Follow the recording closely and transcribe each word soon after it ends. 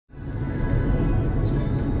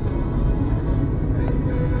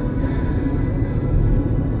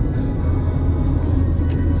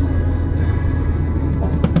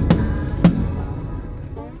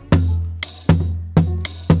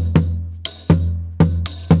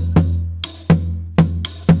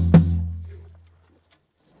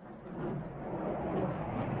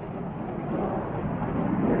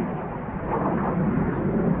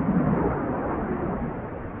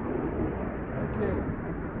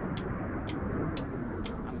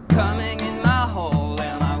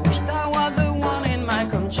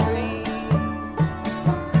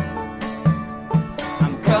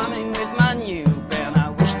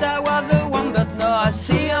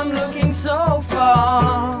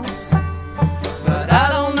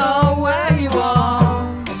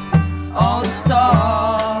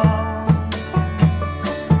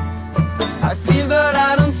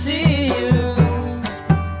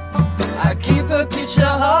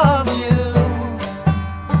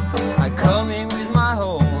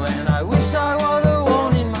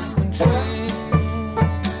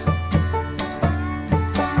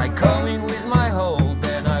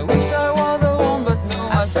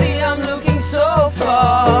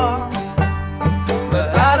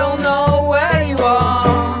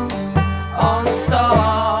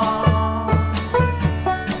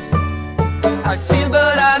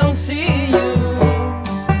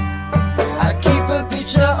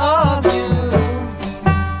picture of you.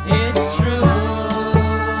 It's true,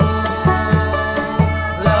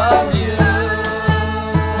 love you,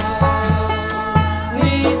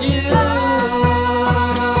 need you,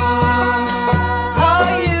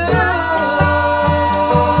 are you?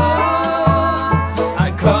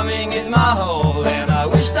 I'm coming in my hole and I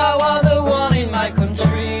wished I was the one in my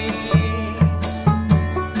country.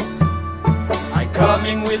 I'm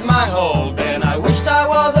coming with my hole and I wished I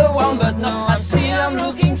was the one, but now I see I'm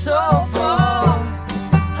looking so far.